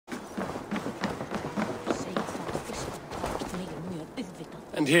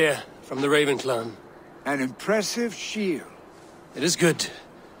And here, from the Raven clan. An impressive shield. It is good,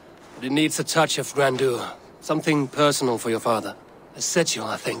 but it needs a touch of grandeur. Something personal for your father. A sigil,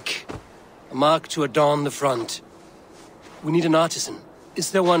 I think. A mark to adorn the front. We need an artisan. Is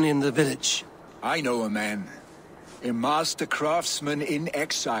there one in the village? I know a man. A master craftsman in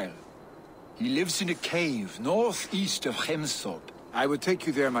exile. He lives in a cave northeast of Hemsop. I would take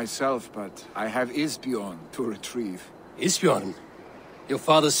you there myself, but I have Isbjorn to retrieve. Isbjorn? Your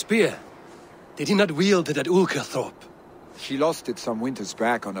father's spear? Did he not wield it at Ulkerthorpe? He lost it some winters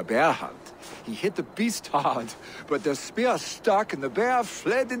back on a bear hunt. He hit the beast hard, but the spear stuck and the bear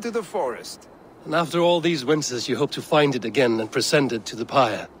fled into the forest. And after all these winters, you hope to find it again and present it to the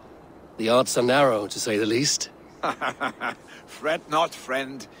pyre. The odds are narrow, to say the least. Fret not,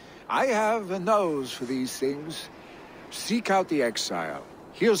 friend. I have a nose for these things. Seek out the exile.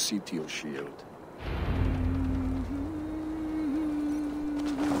 He'll see to your shield.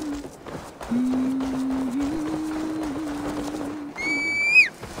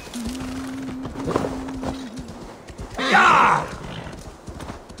 Yeah!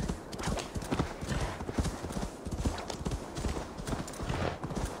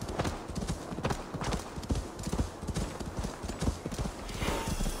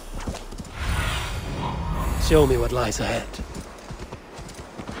 Show me what lies ahead.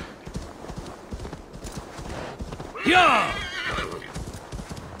 Yeah!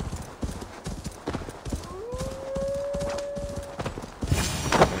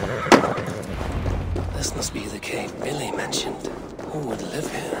 This must be the cave Billy mentioned. Who would live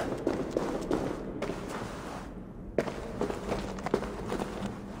here?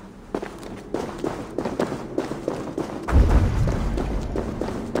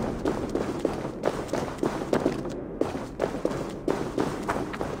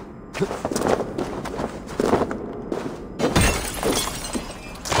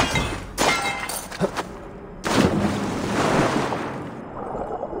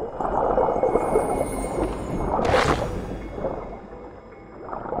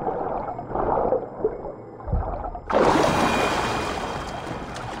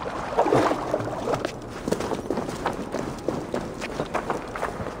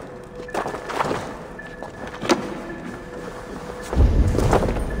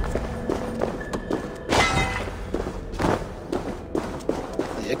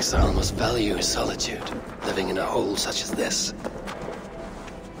 Exile must value his solitude, living in a hole such as this.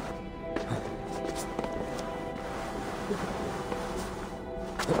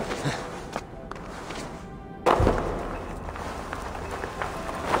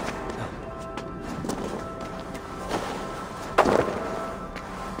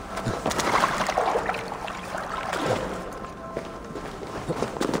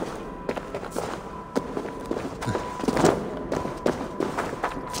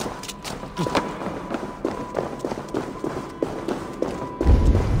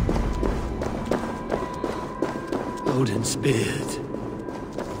 Odin's beard.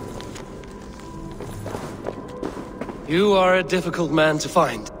 You are a difficult man to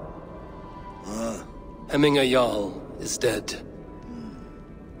find. Hemminger Jarl is dead.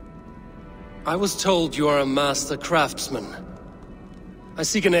 I was told you are a master craftsman. I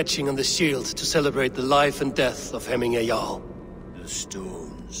seek an etching on the shield to celebrate the life and death of Hemminger Jarl. The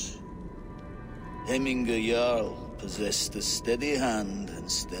stones. Hemminger Jarl possessed a steady hand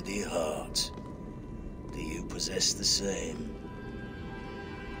and steady heart. Do you possess the same?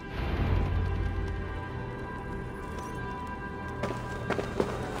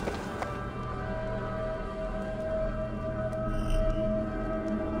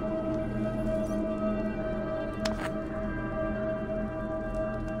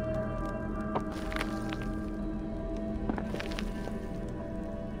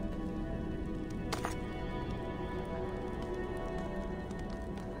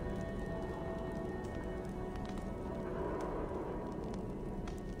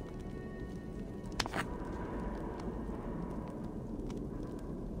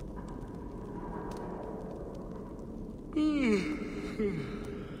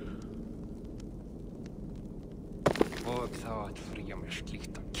 Og þá að fría mér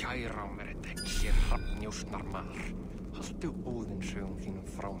slíkt að kæra á mér þetta hér hrafnjósnar maður. Haltu Óðinn sögum þínum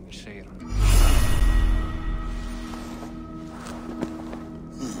frá mér, segir hann.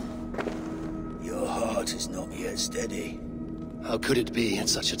 Your heart is not yet steady. How could it be in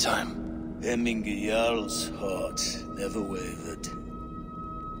such a time? Hemminger Jarl's heart never wavered.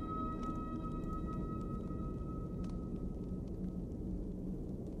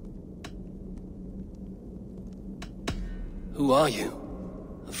 Who are you?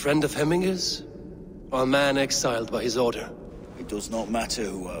 A friend of Hemminger's? Or a man exiled by his order? It does not matter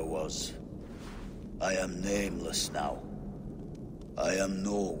who I was. I am nameless now. I am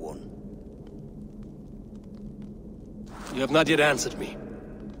no one. You have not yet answered me.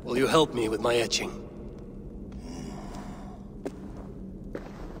 Will you help me with my etching?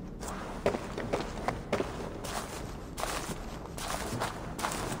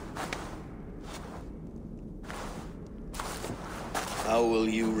 How will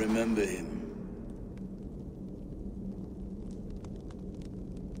you remember him?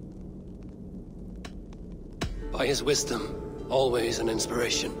 By his wisdom, always an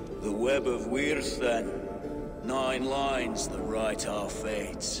inspiration. The web of Wirth, then. 9 lines that write our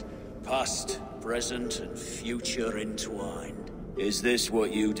fates. Past, present, and future entwined. Is this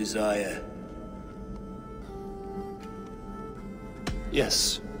what you desire?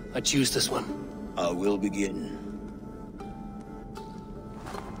 Yes, I choose this one. I will begin.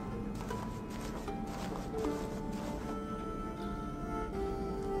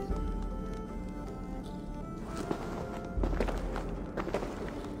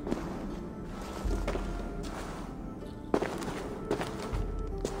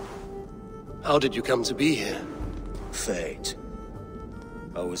 How did you come to be here? Fate.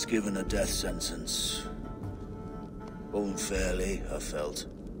 I was given a death sentence. Unfairly, I felt.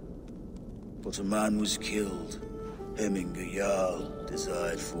 But a man was killed. Hemminger Jarl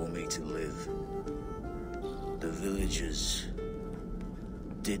desired for me to live. The villagers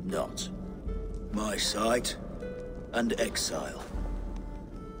did not. My sight and exile.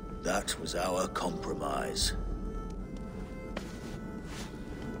 That was our compromise.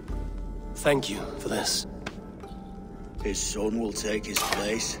 Thank you for this. His son will take his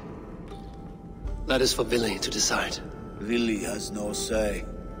place. That is for Vili to decide. Vili has no say.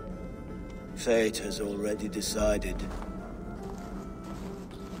 Fate has already decided.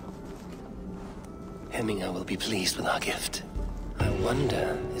 Hemminger will be pleased with our gift. I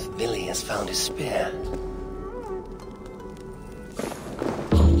wonder if Vili has found his spear.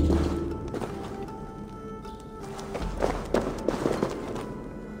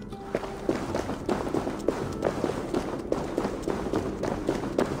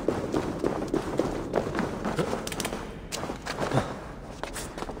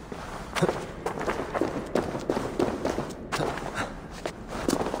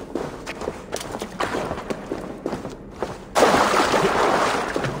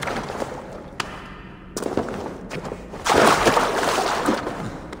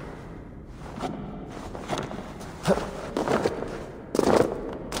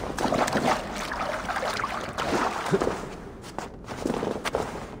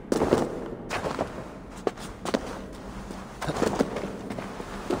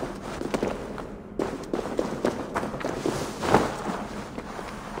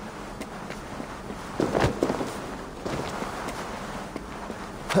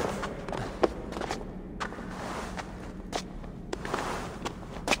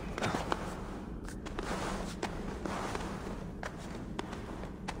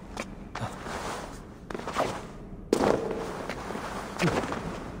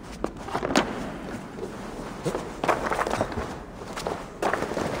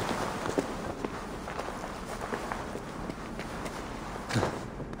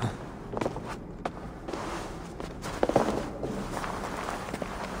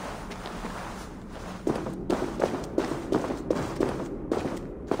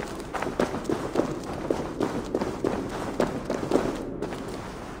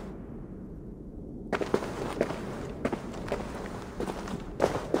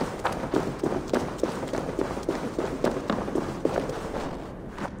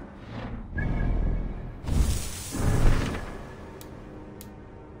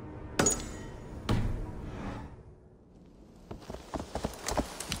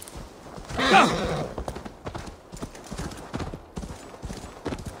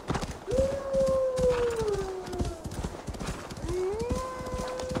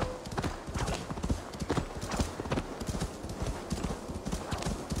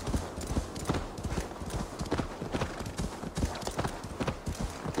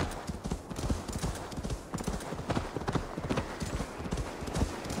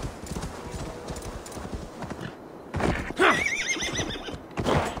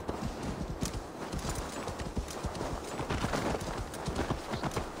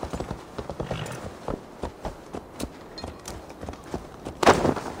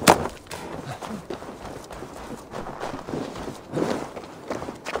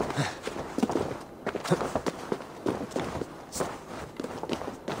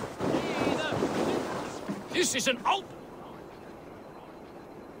 This is an out.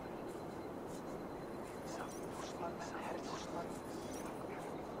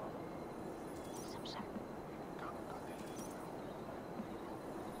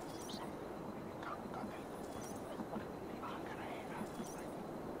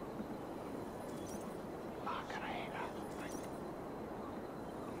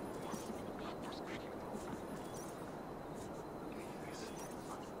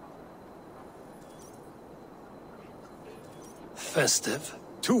 festive.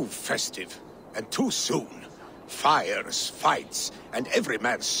 Too festive, and too soon. Fires, fights, and every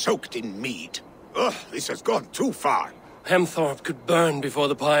man soaked in mead. Ugh, this has gone too far. Hemthorpe could burn before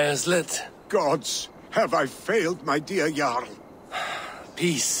the pyre's lit. Gods, have I failed my dear Jarl?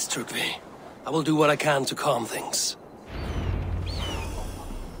 Peace, Trygve. I will do what I can to calm things.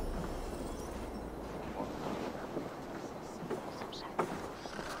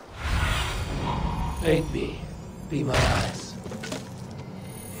 Aid me. Be my eyes.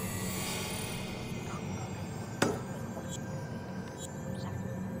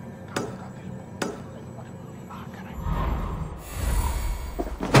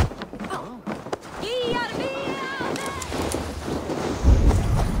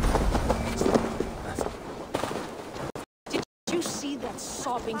 Did you see that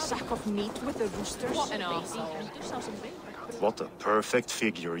sobbing sack of meat with the roosters? What an arsehole. What a perfect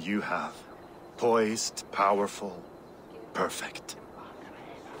figure you have. Poised, powerful, perfect.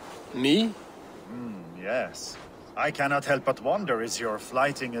 Me? Yes. I cannot help but wonder, is your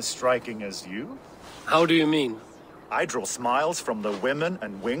flighting as striking as you? How do you mean? I draw smiles from the women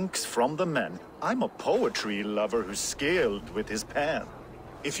and winks from the men. I'm a poetry lover who's skilled with his pen.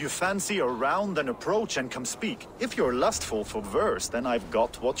 If you fancy a round, then approach and come speak. If you're lustful for verse, then I've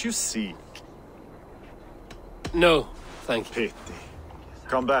got what you seek. No, thank you. Pity.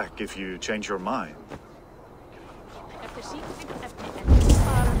 Come back if you change your mind.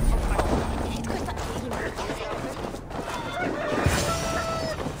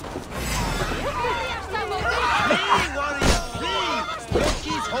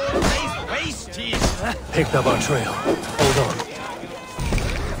 Picked up our trail. Hold on.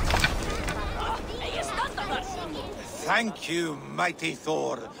 Thank you, mighty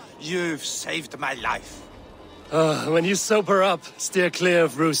Thor. You've saved my life. When you sober up, steer clear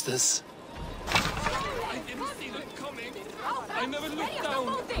of roosters. I didn't see them coming. I never looked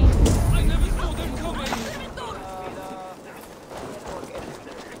down. I never saw them coming.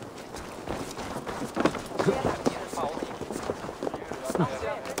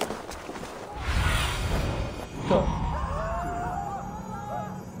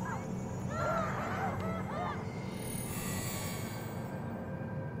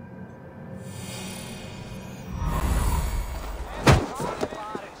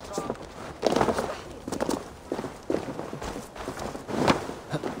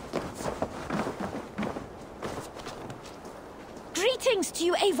 Greetings to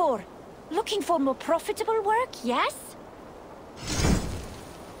you, Eivor. Looking for more profitable work, yes?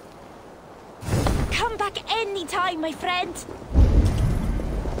 Come back any time, my friend.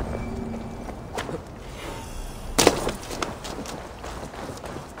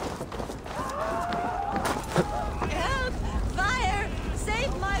 Help! Fire!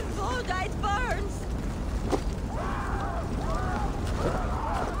 Save my Vodite burns!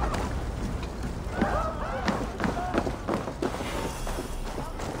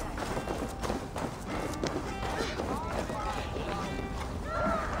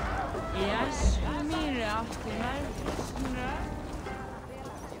 Yes,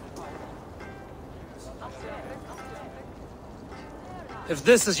 If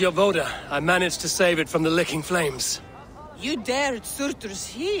this is your Voda, I managed to save it from the licking flames. You dared Surtur's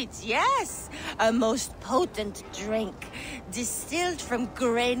heat, yes. A most potent drink, distilled from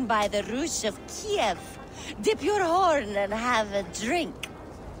grain by the Rus of Kiev. Dip your horn and have a drink.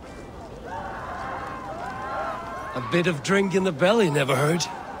 A bit of drink in the belly never hurt.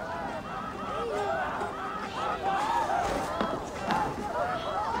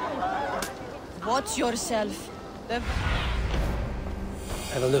 Watch yourself.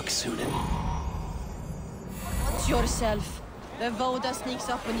 Have a look, Sunan. Watch yourself. The Voda sneaks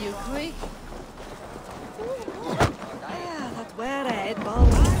up on you quick. Yeah, that were it,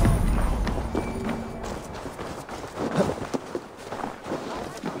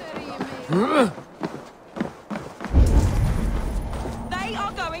 They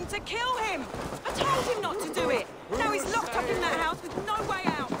are going to kill him! I told him not to do it! Now he's locked up in that house with no way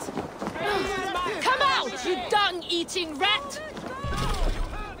out! come out, you dung-eating rat!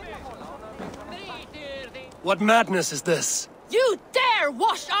 What madness is this? You dare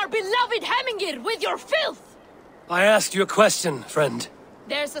wash our beloved Hemingir with your filth! I asked you a question, friend.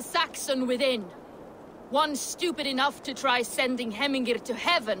 There's a Saxon within. One stupid enough to try sending Hemingir to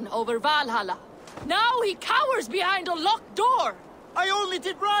heaven over Valhalla. Now he cowers behind a locked door! I only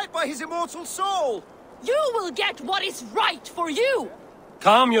did right by his immortal soul! You will get what is right for you!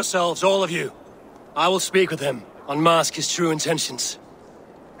 Calm yourselves, all of you. I will speak with him, unmask his true intentions.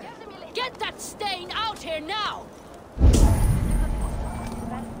 Get that stain out here now!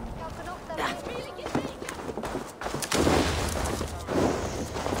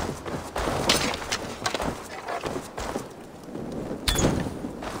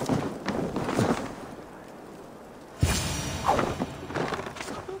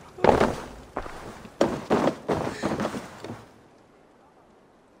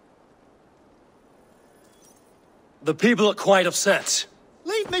 The people are quite upset.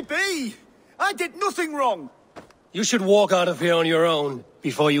 Leave me be! I did nothing wrong! You should walk out of here on your own,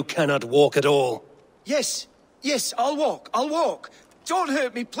 before you cannot walk at all. Yes, I'll walk. Don't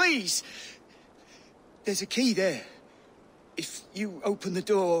hurt me, please! There's a key there. If you open the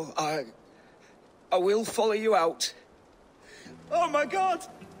door, I will follow you out. Oh my god!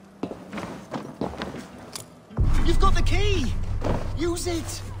 You've got the key! Use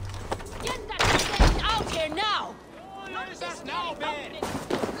it! Get that thing out here now!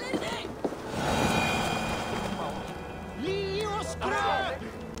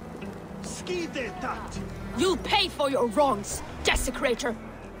 You'll pay for your wrongs, desecrator!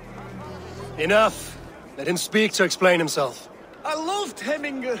 Enough! Let him speak to explain himself. I loved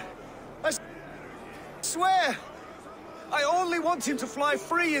Hemminger. I swear. I only want him to fly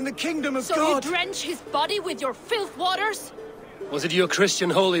free in the kingdom of God. So you drench his body with your filth waters? Was it your Christian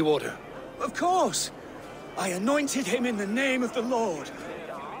holy water? Of course. I anointed him in the name of the Lord.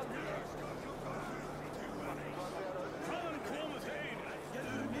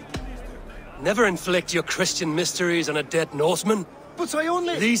 Never inflict your Christian mysteries on a dead Norseman. But I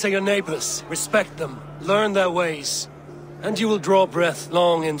only... These are your neighbors. Respect them. Learn their ways. And you will draw breath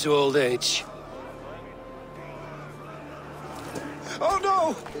long into old age. Oh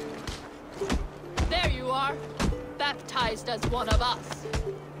no! There you are. Baptized as one of us.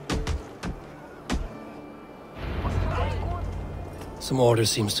 Some order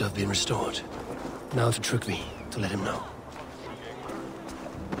seems to have been restored. Now to Tryggvi, to let him know.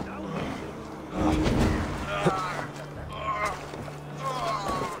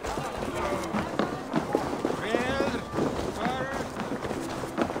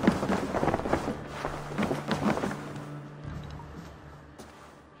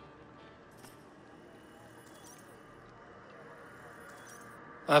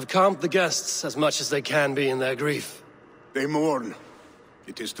 I've calmed the guests as much as they can be in their grief. They mourn.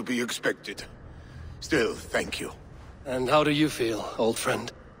 It is to be expected. Still, thank you. And how do you feel, old friend?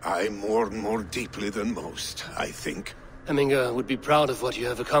 I mourn more deeply than most, I think. Hemminger would be proud of what you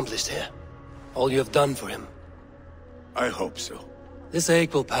have accomplished here. All you have done for him. I hope so. This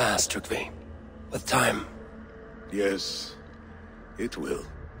ache will pass, Tryggvi. With time. Yes, it will.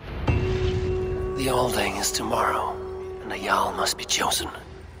 The Alding is tomorrow, and a Jarl must be chosen.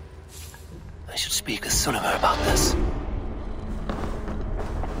 I should speak with Sunnema about this.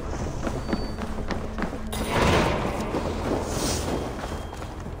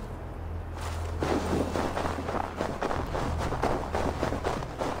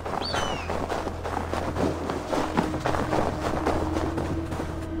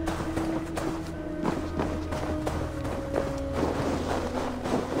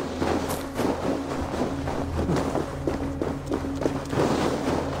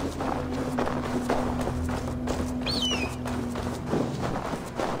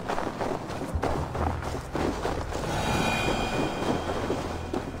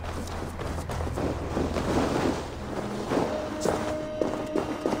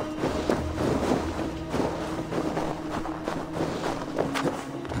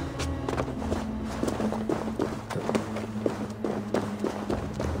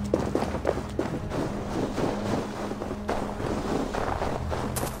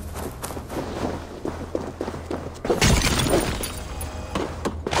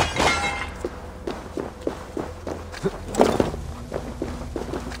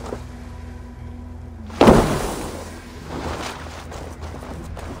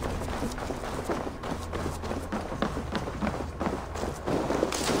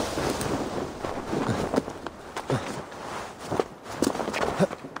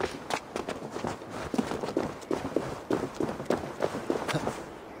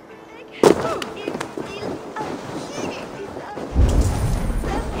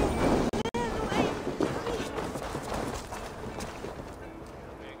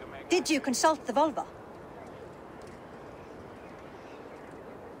 Did you consult the Volva?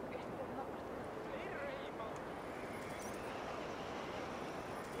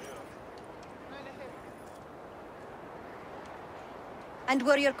 And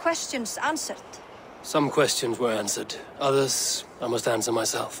were your questions answered? Some questions were answered. Others, I must answer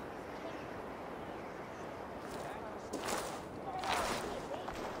myself.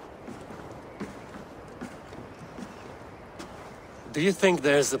 Do you think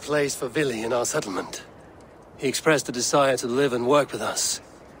there's a place for Vili in our settlement? He expressed a desire to live and work with us.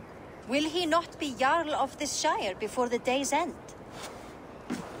 Will he not be Jarl of this shire before the day's end?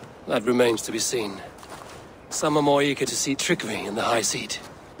 That remains to be seen. Some are more eager to see Tryggvi in the high seat.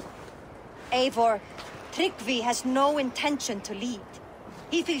 Eivor, Tryggvi has no intention to lead.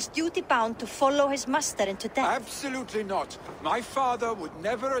 He feels duty-bound to follow his master into death. Absolutely not. My father would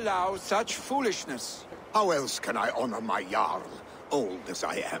never allow such foolishness. How else can I honor my Jarl, old as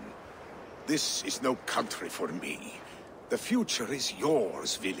I am? This is no country for me. The future is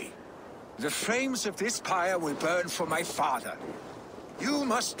yours, Vili. The flames of this pyre will burn for my father. You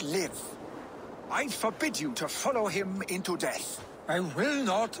must live. I forbid you to follow him into death. I will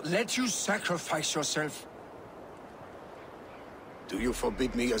not let you sacrifice yourself. Do you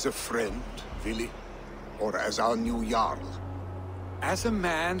forbid me as a friend, Vili? Or as our new Jarl? As a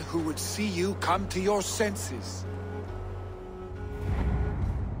man who would see you come to your senses.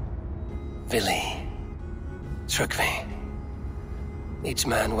 Vili. Trygve. Each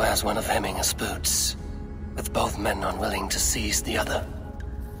man wears one of Hemminger's boots, with both men unwilling to seize the other.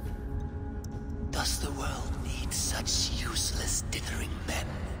 Does the world need such useless, dithering men?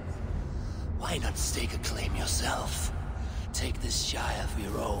 Why not stake a claim yourself? Take this shire for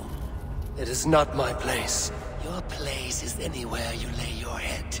your own. It is not my place. Your place is anywhere you lay your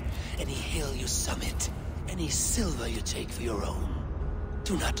head, any hill you summit, any silver you take for your own.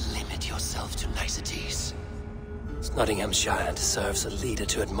 Do not limit yourself to niceties. Nottinghamshire deserves a leader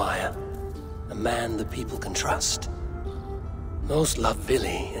to admire. A man the people can trust. Most love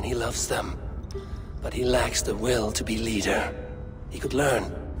Vili, and he loves them. But he lacks the will to be leader. He could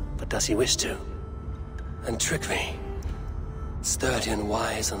learn, but does he wish to? And Trygve. Sturdy and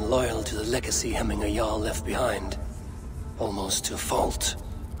wise and loyal to the legacy Hemminger Jarl left behind. Almost to a fault.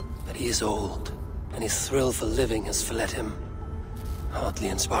 But he is old, and his thrill for living has fled him. Hardly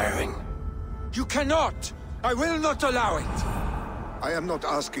inspiring. You cannot! I will not allow it! I am not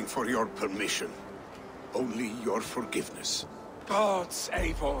asking for your permission. Only your forgiveness. Gods,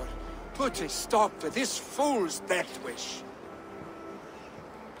 Eivor, put a stop to this fool's death wish.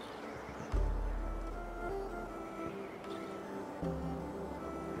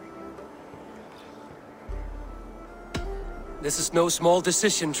 This is no small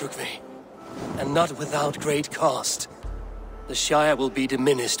decision, Trygve. And not without great cost. The Shire will be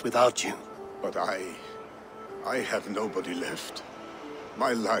diminished without you. But I have nobody left.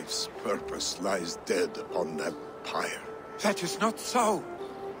 My life's purpose lies dead upon that pyre. That is not so.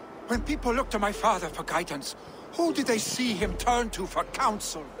 When people look to my father for guidance, who did they see him turn to for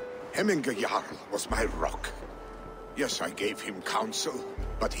counsel? Hemminger Jarl was my rock. Yes, I gave him counsel,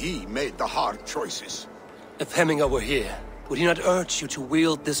 but he made the hard choices. If Hemminger were here, would he not urge you to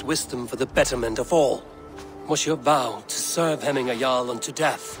wield this wisdom for the betterment of all? Was your vow to serve Hemminger Jarl unto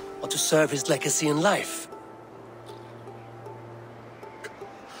death, or to serve his legacy in life?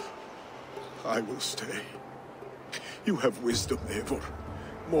 I will stay. You have wisdom, Eivor.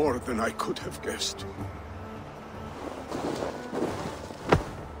 More than I could have guessed.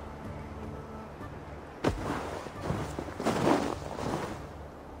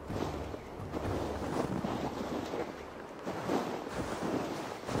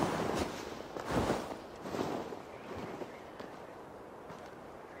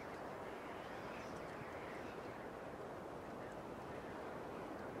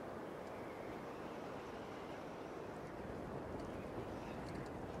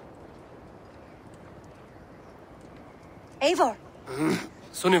 Eivor!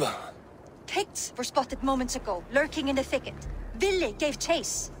 Sunniva! Picts were spotted moments ago, lurking in the thicket. Vili gave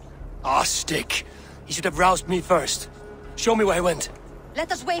chase. Ah, stick! He should have roused me first. Show me where he went.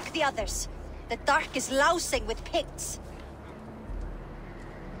 Let us wake the others. The dark is lousing with Picts.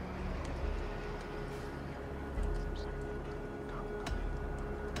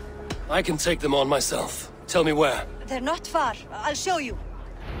 I can take them on myself. Tell me where. They're not far. I'll show you.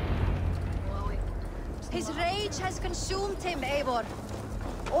 His rage has consumed him, Eivor.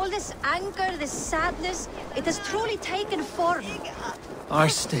 All this anger, this sadness, it has truly taken form. Our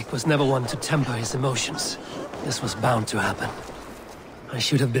stick was never one to temper his emotions. This was bound to happen. I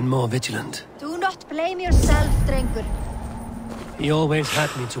should have been more vigilant. Do not blame yourself, Drengur. He always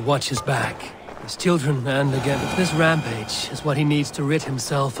had me to watch his back. His children, and again, if this rampage is what he needs to rid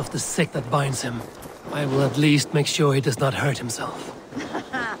himself of the sick that binds him, I will at least make sure he does not hurt himself.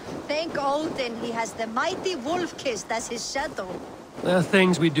 Thank Odin he has the mighty Wolf-Kissed as his shadow. There are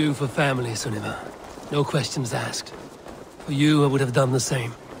things we do for family, Sunniva. No questions asked. For you, I would have done the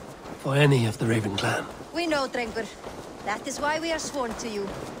same. For any of the Raven clan. We know, Drengur. That is why we are sworn to you.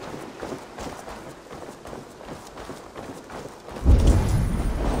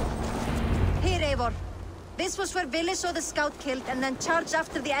 Here, Eivor. This was where Vili saw the scout killed and then charged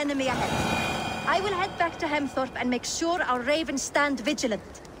after the enemy ahead. I will head back to Hemthorpe and make sure our ravens stand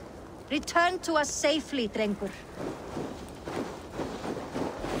vigilant. Return to us safely, Drengur.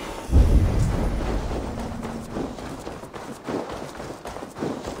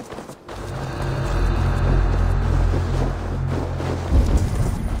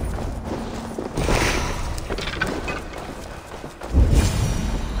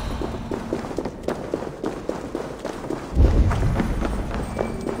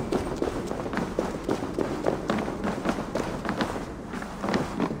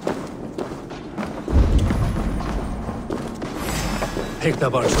 Picked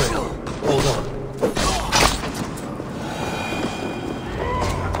up our trail. Hold on.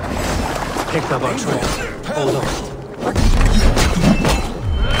 Picked up our trail. Hold on.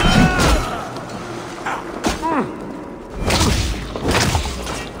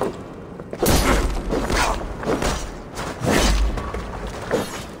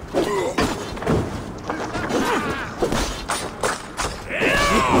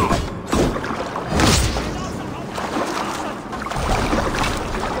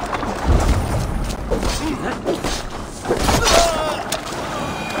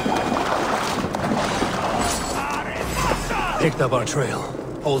 Picked up our trail.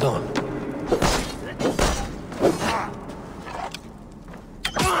 Hold on.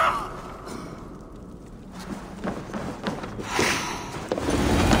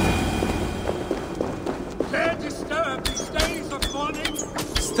 They're disturbed. These days of mourning.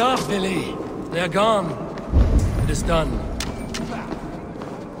 Stop, Billy. They're gone. It is done.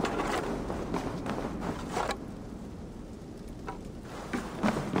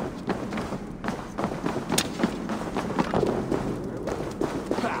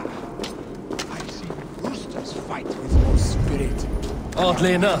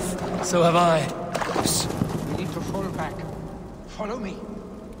 Oddly enough, so have I. We need to fall back. Follow me.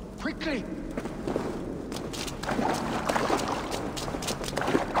 Quickly!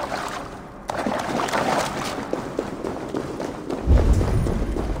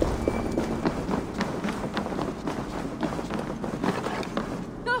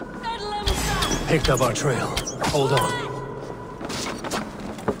 Picked up our trail. Hold on.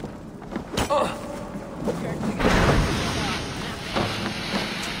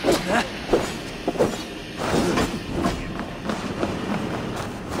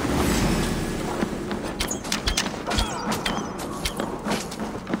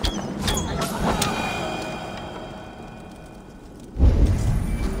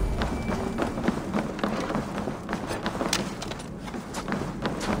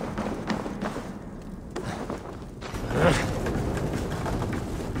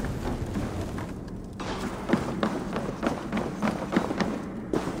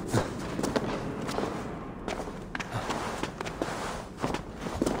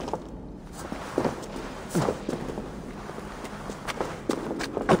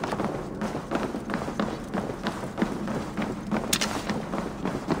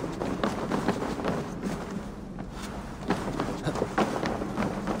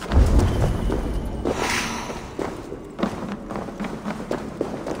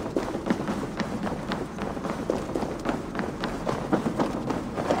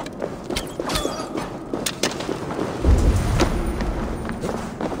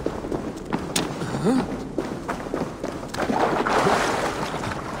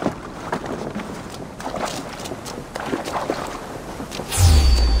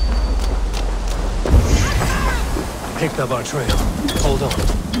 Picked up our trail. Hold on.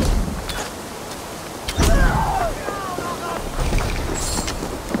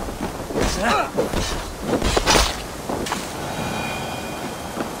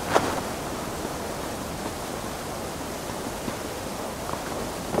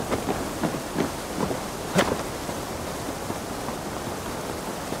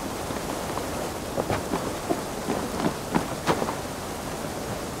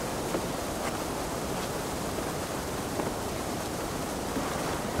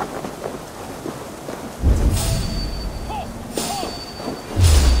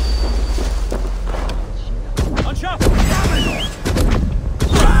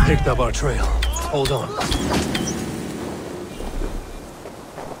 Picked up our trail. Hold on.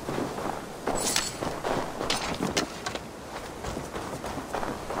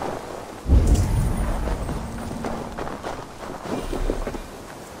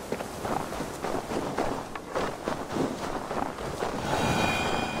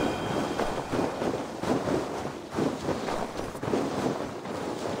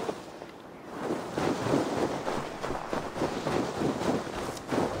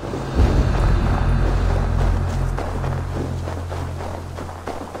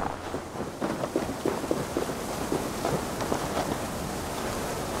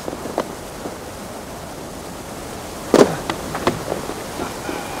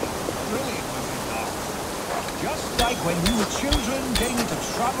 When we were children, getting into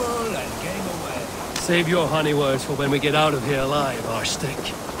trouble and getting away. Save your honey words for when we get out of here alive,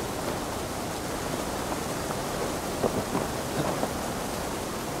 Arstick.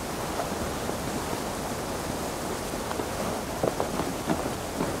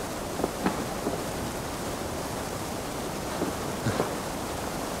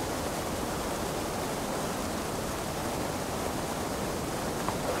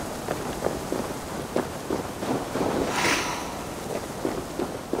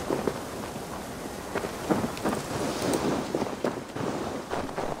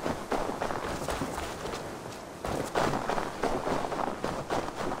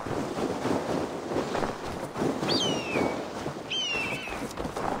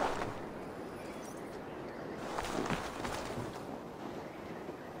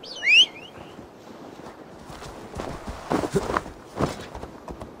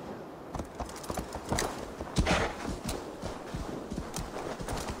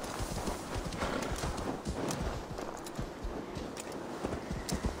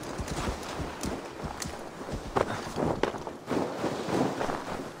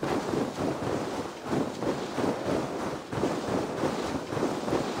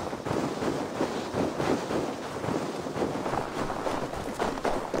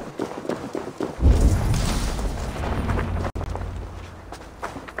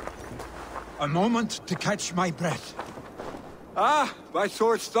 A moment to catch my breath. Ah, my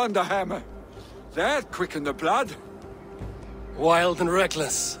sword's thunderhammer. That quickened the blood. Wild and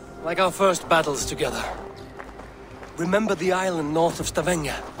reckless, like our first battles together. Remember the island north of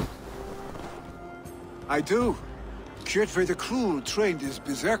Stavanger? I do. Kjotve the Cruel trained his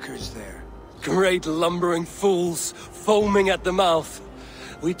berserkers there. Great lumbering fools, foaming at the mouth.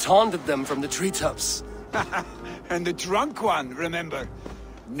 We taunted them from the treetops. And the drunk one, remember?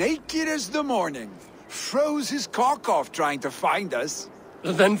 Naked as the morning. Froze his cock off trying to find us.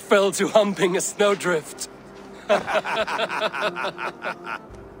 Then fell to humping a snowdrift.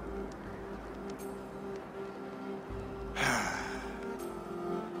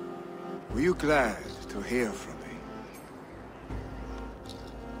 Were you glad to hear from me?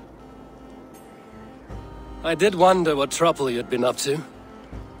 I did wonder what trouble you'd been up to.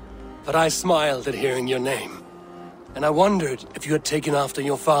 But I smiled at hearing your name. And I wondered if you had taken after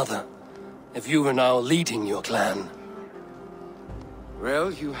your father. If you were now leading your clan.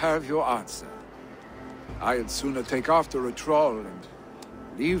 Well, you have your answer. I'd sooner take after a troll and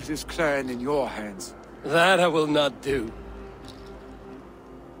leave this clan in your hands. That I will not do.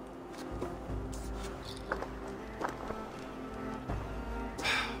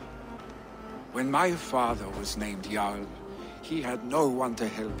 When my father was named Jarl, he had no one to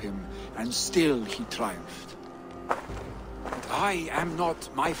help him, and still he triumphed. But I am not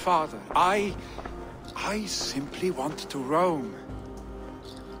my father. I simply want to roam.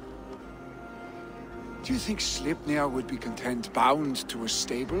 Do you think Sleipnir would be content bound to a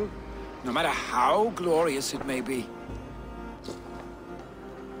stable? No matter how glorious it may be?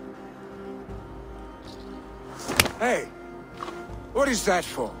 Hey! What is that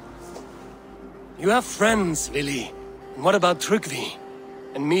for? You have friends, Vili. And what about Tryggvi?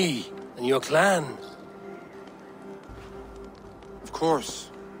 And me? And your clan? Of course.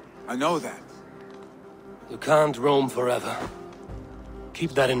 I know that. You can't roam forever.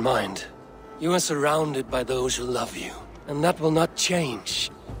 Keep that in mind. You are surrounded by those who love you. And that will not change.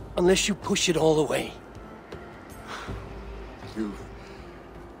 Unless you push it all away. You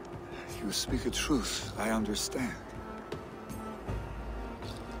speak a truth. I understand.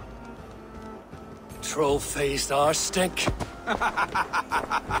 Troll-faced arse-stick.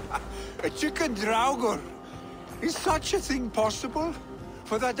 A chicken draugur. Is such a thing possible?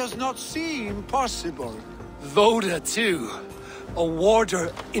 For that does not seem possible. Voda, too. A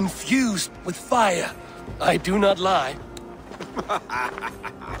warder infused with fire. I do not lie.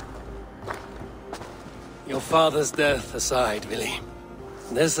 Your father's death aside, Vili.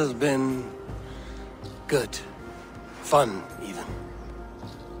 This has been... good. Fun, even.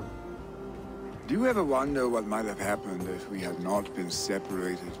 Do you ever wonder what might have happened if we had not been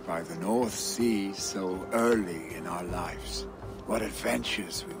separated by the North Sea so early in our lives? What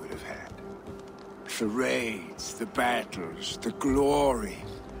adventures we would have had. The raids, the battles, the glory.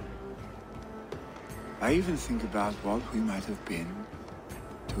 I even think about what we might have been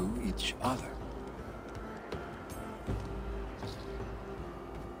to each other.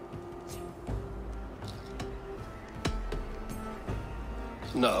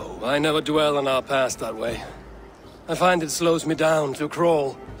 No, I never dwell on our past that way. I find it slows me down to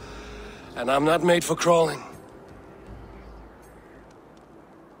crawl. And I'm not made for crawling.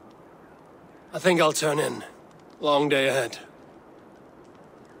 I think I'll turn in. Long day ahead.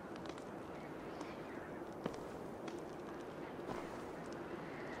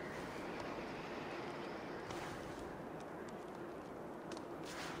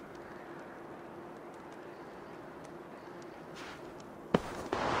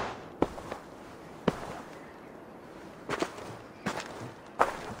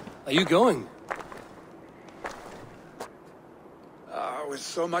 Are you going? With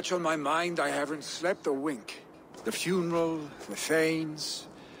so much on my mind, I haven't slept a wink. The funeral, the Thanes...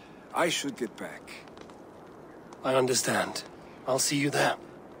 I should get back. I understand. I'll see you there.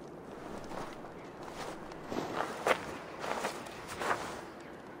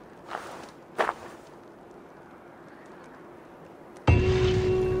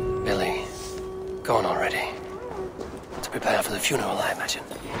 Billy, gone already. To prepare for the funeral, I imagine.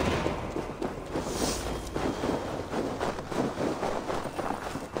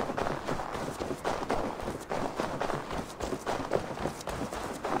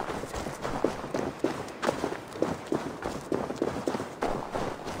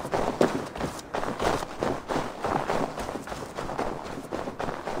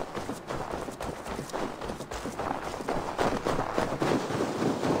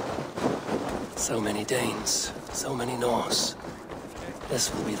 So many Danes, so many Norse.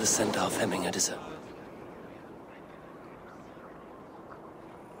 This will be the send-off Hemminger deserves.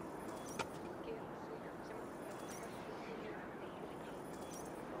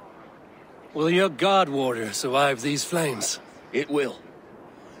 Will your guard warrior survive these flames? It will.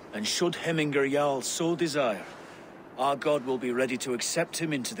 And should Hemminger Jarl so desire, our god will be ready to accept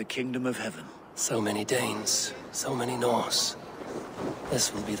him into the kingdom of heaven. So many Danes, so many Norse.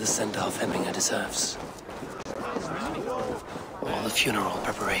 This will be the send-off Hemminger deserves. All the funeral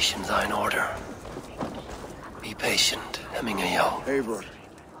preparations are in order. Be patient, Hemminger Jarl. Eivor,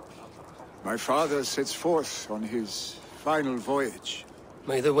 my father sets forth on his final voyage.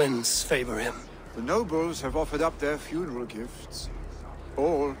 May the winds favor him. The nobles have offered up their funeral gifts.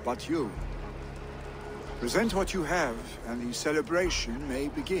 All but you. Present what you have, and the celebration may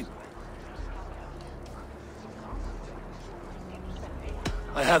begin.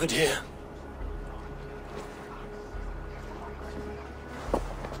 I have it here.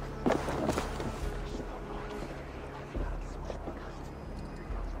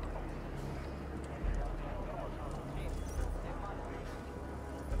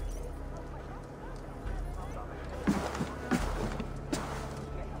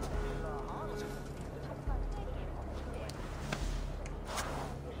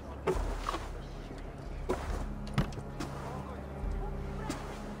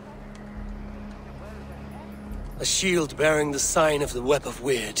 A shield bearing the sign of the Web of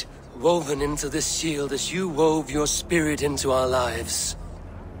Weird. Woven into this shield as you wove your spirit into our lives.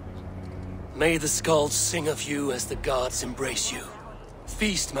 May the skulls sing of you as the gods embrace you.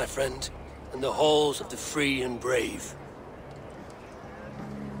 Feast, my friend, in the halls of the free and brave.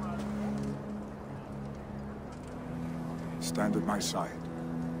 Stand at my side.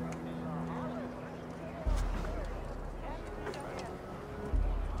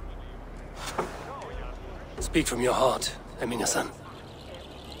 Speak from your heart, Hemminger-son.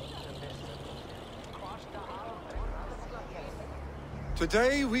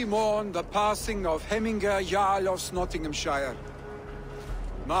 Today we mourn the passing of Hemminger Jarl of Nottinghamshire.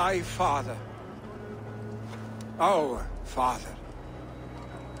 My father. Our father.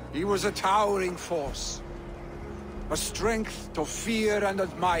 He was a towering force. A strength to fear and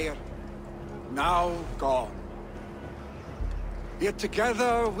admire. Now gone. Yet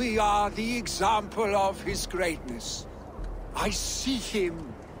together we are the example of his greatness. I see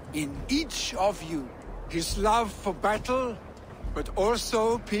him in each of you. His love for battle, but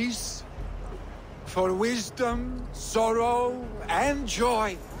also peace. For wisdom, sorrow, and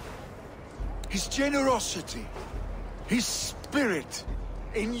joy. His generosity, his spirit.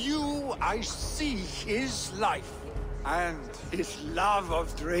 In you I see his life, and his love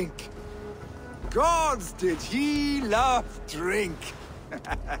of drink. Gods, did he love drink!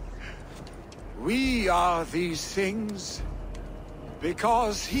 We are these things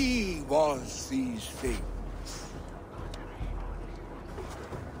because he was these things.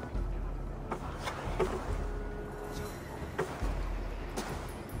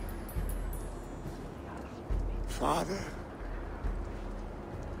 Father,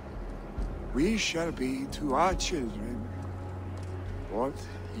 we shall be to our children what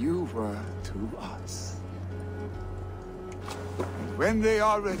you were to us. And when they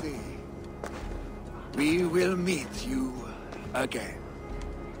are ready, we will meet you again.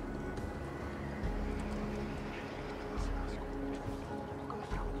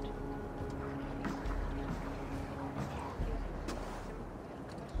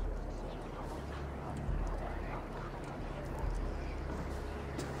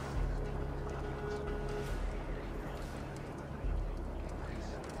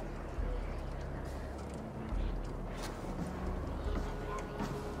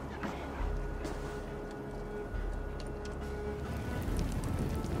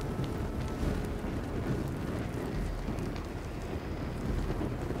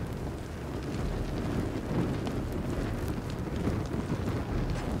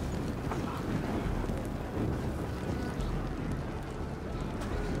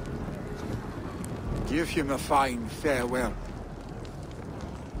 Give him a fine farewell.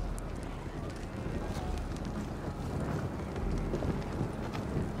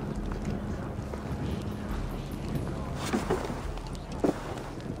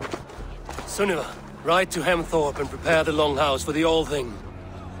 Sunniva, ride to Hemthorpe and prepare the Longhouse for the All-Thing.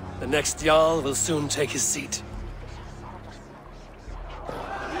 The next Jarl will soon take his seat.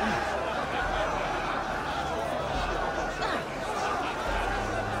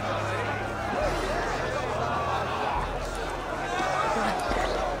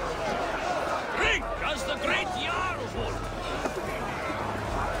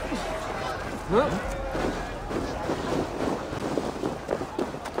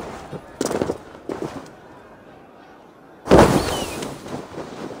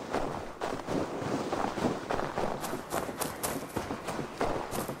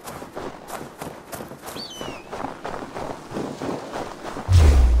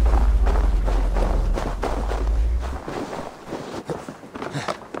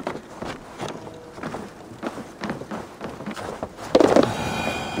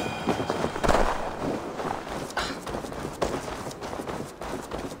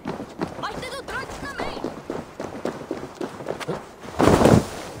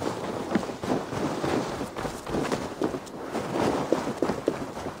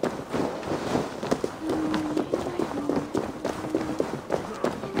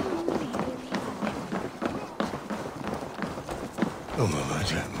 Who will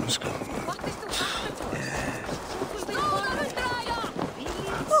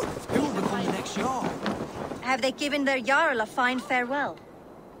become the next Jarl? Have they given their Jarl a fine farewell?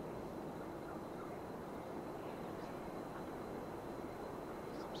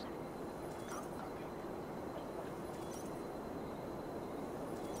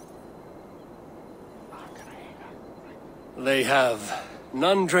 They have.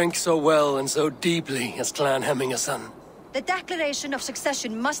 None drank so well and so deeply as Clan Hemmingason. The declaration of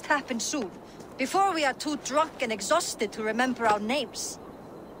succession must happen soon, before we are too drunk and exhausted to remember our names.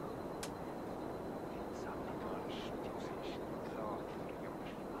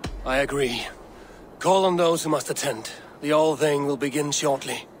 I agree. Call on those who must attend. The All-Thing will begin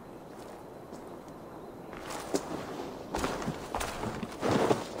shortly.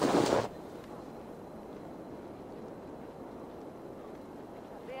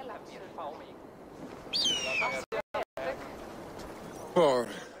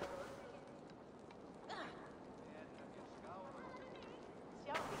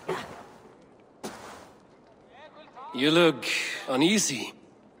 You look uneasy.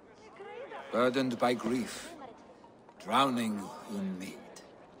 Burdened by grief, drowning in mead,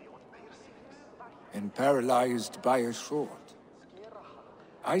 and paralyzed by a sword.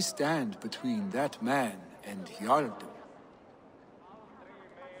 I stand between that man and Hjaldu.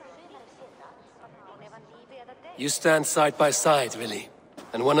 You stand side by side, Willi,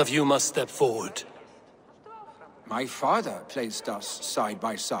 and one of you must step forward. My father placed us side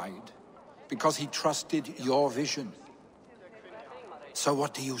by side because he trusted your vision. So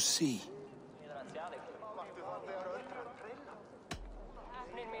what do you see?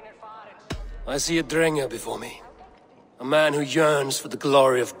 I see a Drenger before me. A man who yearns for the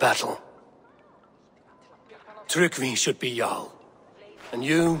glory of battle. Tryggvi should be Jarl. And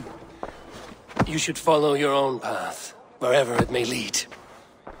you should follow your own path, wherever it may lead.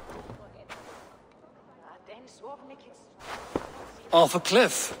 Off a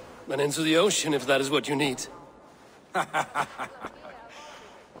cliff, and into the ocean if that is what you need.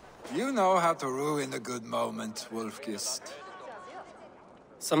 You know how to ruin a good moment, Wolfgist.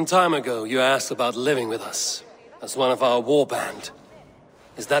 Some time ago, you asked about living with us, as one of our war band.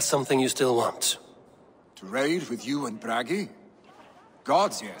 Is that something you still want? To raid with you and Bragi?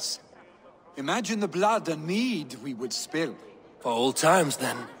 Gods, yes. Imagine the blood and mead we would spill. For old times,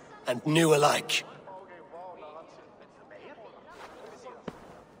 then, and new alike.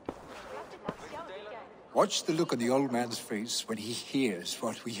 Watch the look on the old man's face when he hears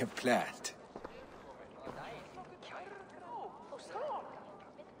what we have planned.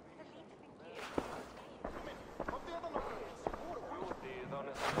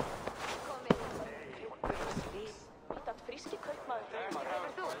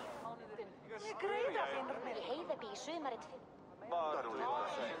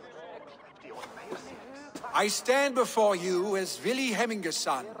 I stand before you as Willi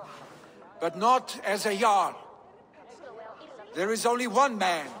Hemmingason, but not as a Jarl. There is only one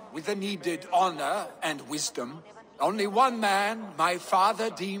man with the needed honor and wisdom. Only one man my father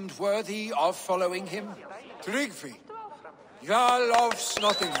deemed worthy of following him. Tryggvi, Jarl of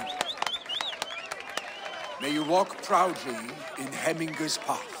Snottingham. May you walk proudly in Hemminga's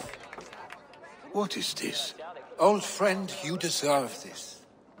path. What is this? Old friend, you deserve this.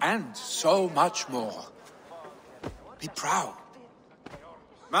 And so much more. Be proud.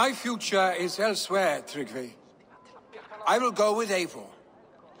 My future is elsewhere, Tryggvi. I will go with Eivor,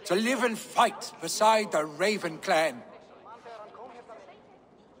 to live and fight beside the Raven clan.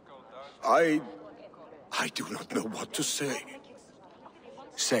 I do not know what to say.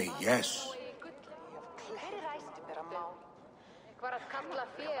 Say yes.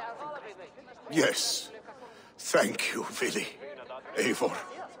 Yes. Thank you, Willi. Eivor.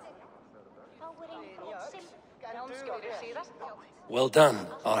 Well done,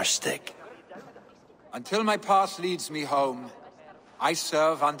 Arstig. Until my path leads me home, I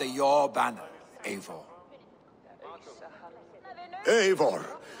serve under your banner, Eivor. Eivor,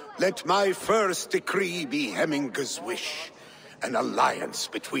 let my first decree be Hemminga's wish. An alliance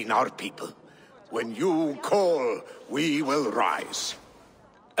between our people. When you call, we will rise.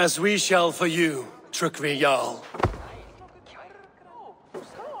 As we shall for you, Tryggvi Jarl.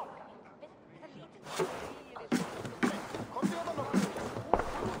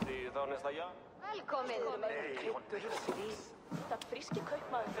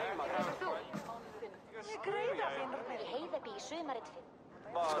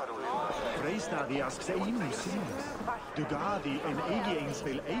 Freistadi asks Einu sin. Dugadi en eigi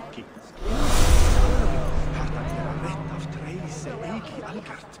einspil eiki. Harta gera rett af treise eigi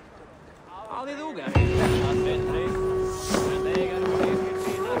algart. Ja, det dog jag.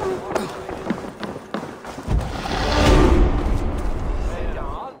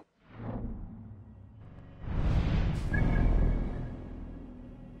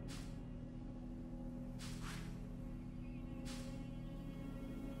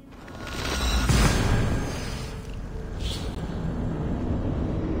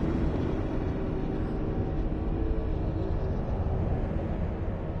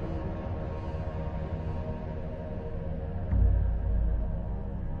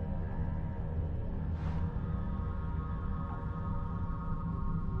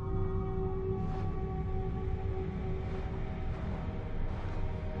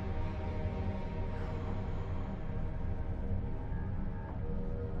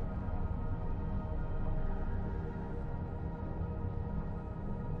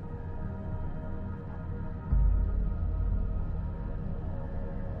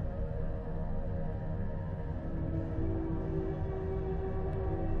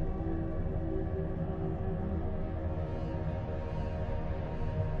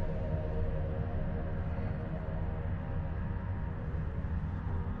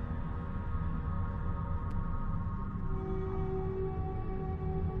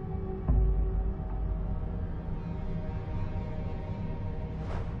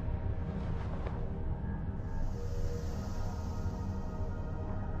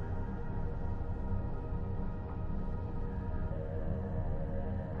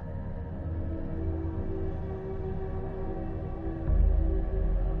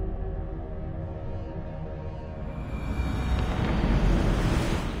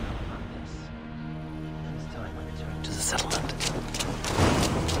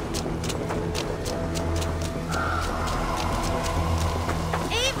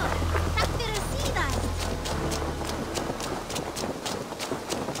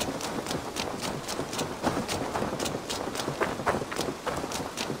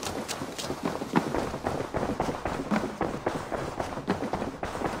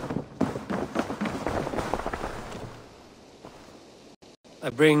 I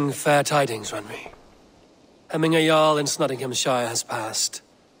bring fair tidings, Runry. Hemminger Jarl in Nottinghamshire has passed,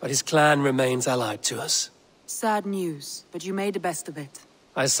 but his clan remains allied to us. Sad news, but you made the best of it.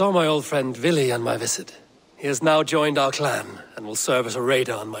 I saw my old friend Vili on my visit. He has now joined our clan, and will serve as a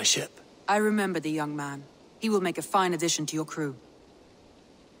raider on my ship. I remember the young man. He will make a fine addition to your crew.